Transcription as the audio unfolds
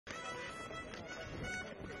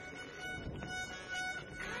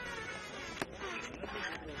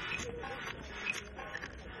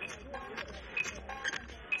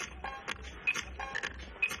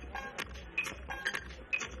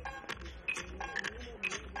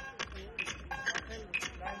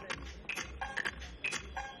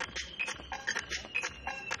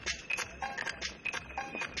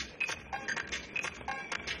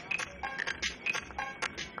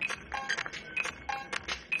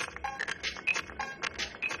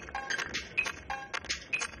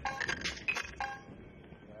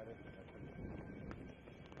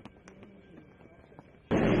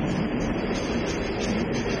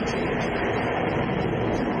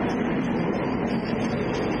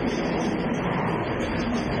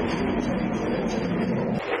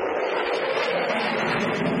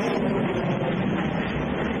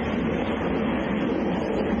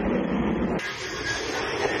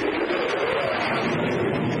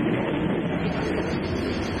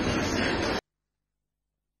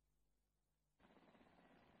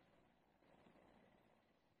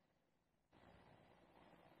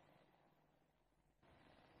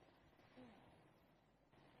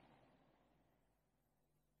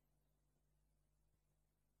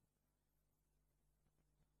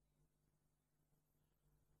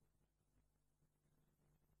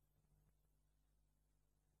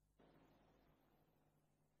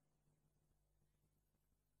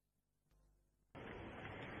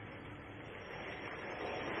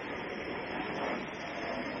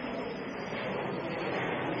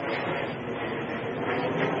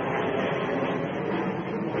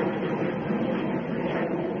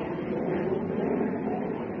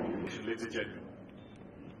ladies and gentlemen.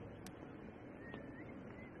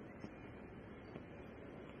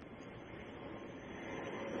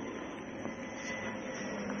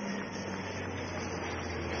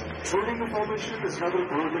 Training the formation is another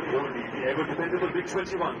golden only, the ever dependable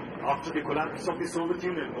MiG-21. After the collapse of the Soviet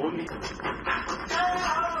Union, only...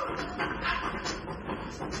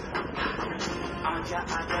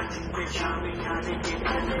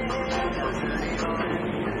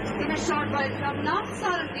 In a short while from now,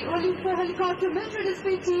 Sarang, the only 4 helicopter military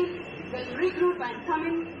display team, will regroup and come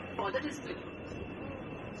in for the display.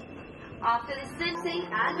 After this, Singh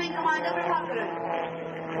and Wing Commander Prabhakaran.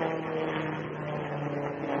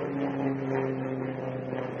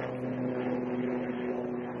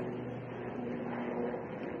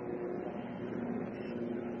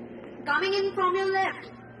 Coming in from your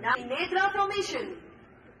left, now in Netra formation.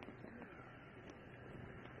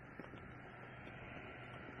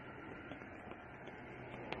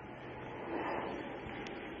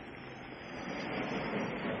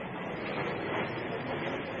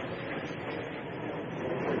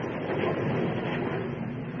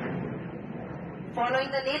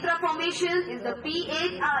 Following the Netra formation is the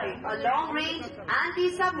P-8I, a long-range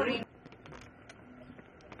anti-submarine.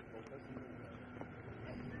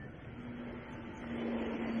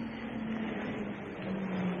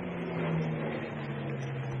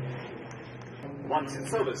 Once in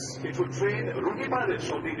service, it would train rookie pilots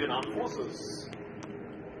of the Indian Armed Forces.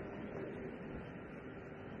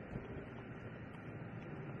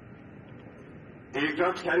 The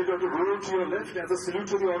aircraft carried out a roll to your left as a salute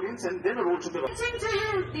to the audience and then a roll to the right. Presenting to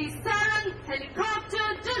you the Sarang helicopter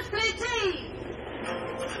display team.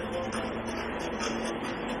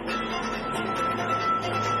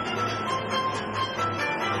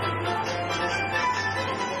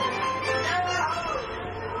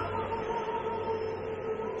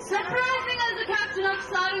 Surprising as the captain of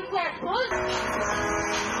Sarang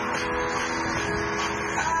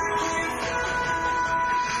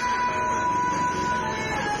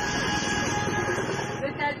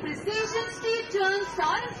with that precision steep turn,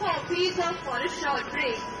 Sarang 4 pays off for a short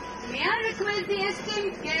break. May I request the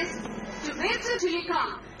esteemed guests to wait till you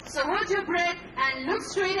come. So hold your breath and look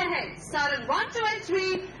straight ahead. Sarang 1, 2 and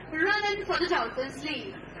 3 run in for the Dolphins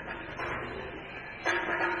lead.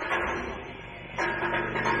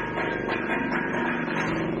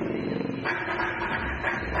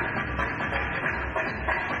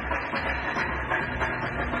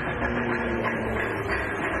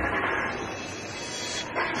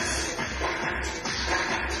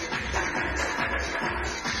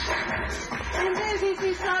 And there we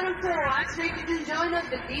see Sarang 4 activated to join up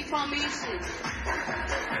with the formation.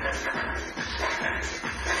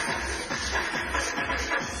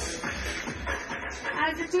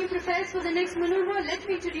 As the team prepares for the next maneuver, let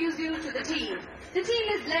me introduce you to the team. The team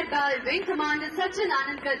is led by Wing Commander Sachin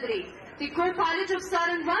Anand Kadri. The co-pilot of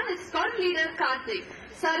Sarang 1 is squadron leader Karthik.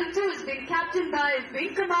 Sarang 2 is being captained by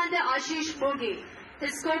Wing Commander Ashish Moge.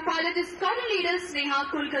 His co-pilot is squadron leader Sneha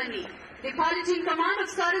Kulkarni. The piloting command of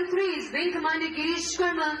Sarang 3 is Wing Commander Girish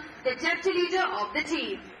Kurma, the deputy leader of the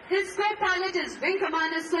team. His co-pilot is Wing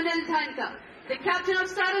Commander Sunil Dhanka. The captain of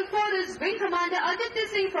Sarang 4 is Wing Commander Aditya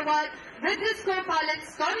Singh Pawar with his co-pilot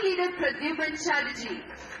squadron leader Pradyuman Chatterjee.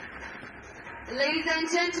 Ladies and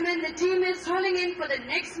gentlemen, the team is rolling in for the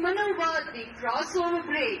next maneuver, the crossover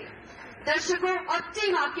break. दर्शकों अब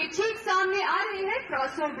team आपके ठीक सामने आ रही है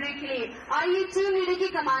crossover break के लिए। आइए टीम लीडर की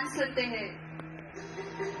कमांड सुनते हैं।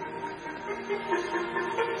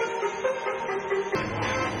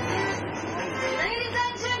 Ladies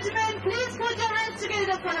and gentlemen, please put your hands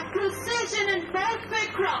together for a precision and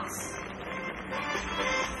perfect cross.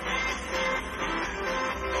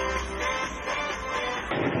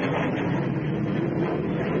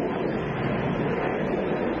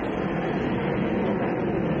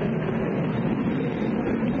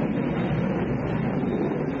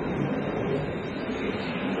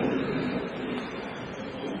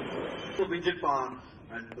 Engine power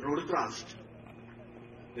and rotor thrust.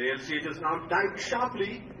 The LCH has now dived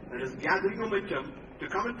sharply and is gathering momentum to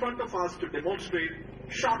come in front of us to demonstrate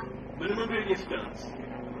short minimum radius turns.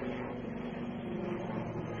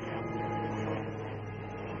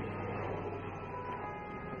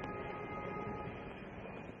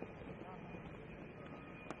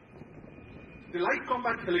 The light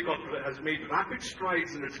combat helicopter has made rapid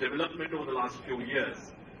strides in its development over the last few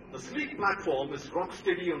years. The sleek platform is rock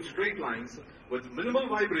steady on straight lines with minimal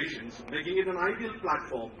vibrations, making it an ideal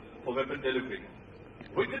platform for weapon delivery.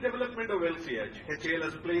 With the development of LCH, HAL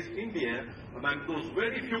has placed India among those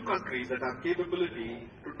very few countries that have capability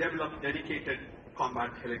to develop dedicated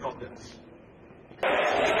combat helicopters.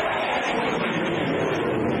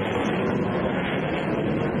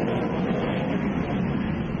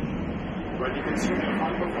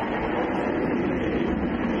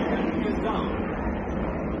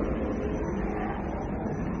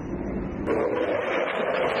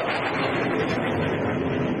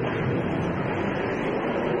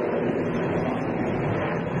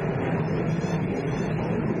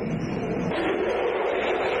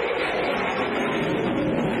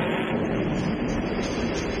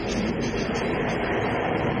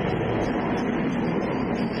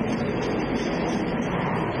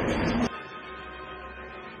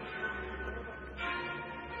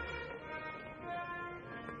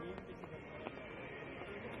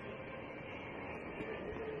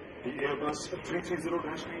 The Airbus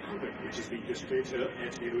 330-900, which is being displayed here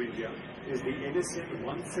at Aero India, is the NSN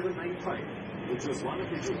 1795, which was one of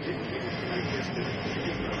the two dedicated flight tests.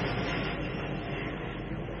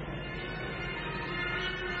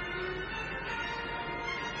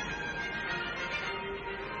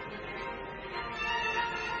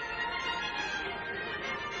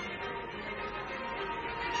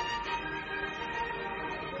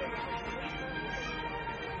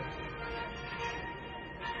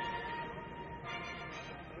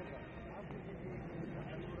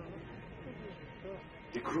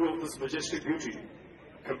 The crew of this majestic beauty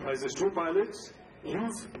comprises two pilots,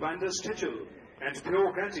 Hughes van der Stechel and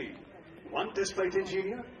Theo Gatti, one test flight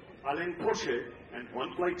engineer, Alain Porsche, and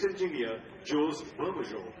one flight engineer, Jos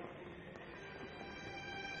Bermejo.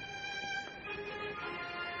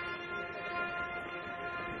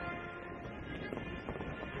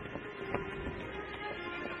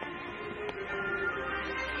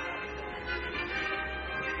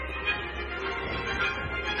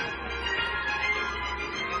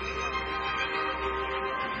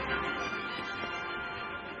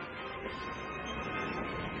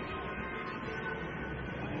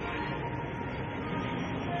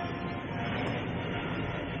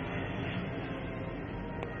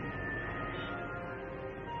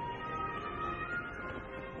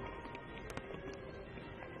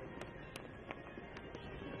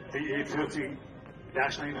 The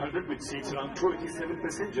A330-900, which seats around 27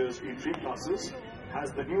 passengers in 3 classes,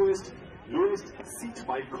 has the lowest seat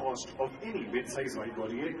mile cost of any mid-size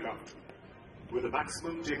wide-body aircraft. With a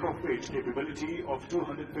maximum takeoff weight capability of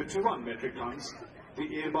 251 metric tons, the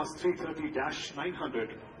Airbus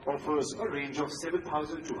 330-900 offers a range of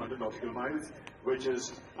 7,200 nautical miles, which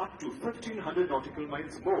is up to 1,500 nautical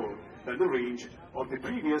miles more than the range of the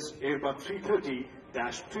previous Airbus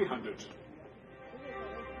 330-300.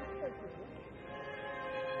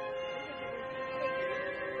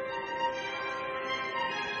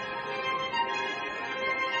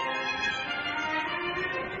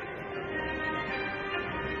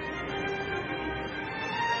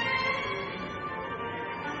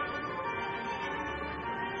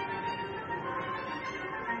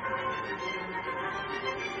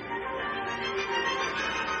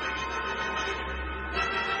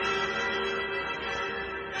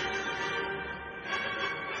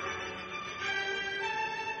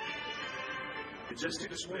 Majestic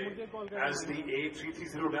display. As the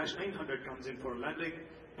A330-900 comes in for landing,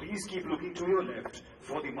 please keep looking to your left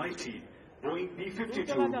for the mighty Boeing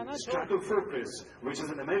B-52 Stratofortress, which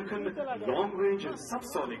is an American long-range and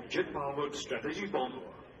subsonic jet-powered strategy bomber.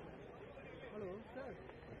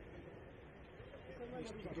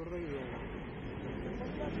 The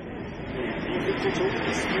B-52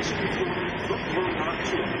 is specially flown from World War II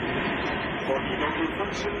for inaugural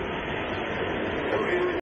function.